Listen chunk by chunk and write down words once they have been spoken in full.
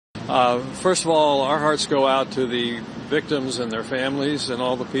First of all, our hearts go out to the victims and their families and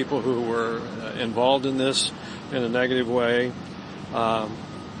all the people who were involved in this in a negative way.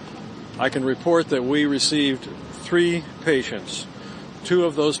 I can report that we received 3 patients. 2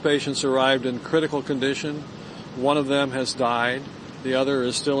 of those patients arrived in critical condition. 1 of them has died. The other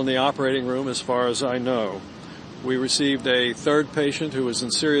is still in the operating room as far as I know. We received a 3rd patient who was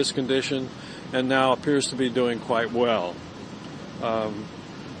in serious condition and now appears to be doing quite well.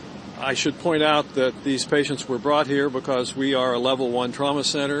 I should point out that these patients were brought here because we are a level 1 trauma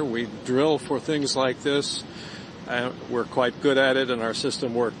center. We drill for things like this, and we're quite good at it, and our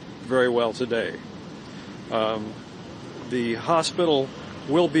system worked very well today. The hospital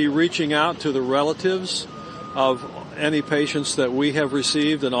will be reaching out to the relatives of any patients that we have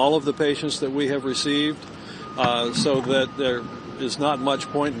received and all of the patients that we have received, so that there is not much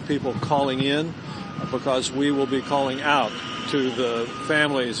point in people calling in, because we will be calling out to the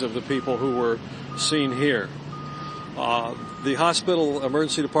families of the people who were seen here. The hospital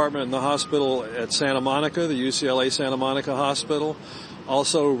emergency department and the hospital at Santa Monica, the UCLA Santa Monica Hospital,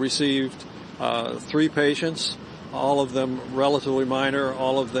 also received 3 patients, all of them relatively minor.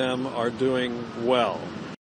 All of them are doing well.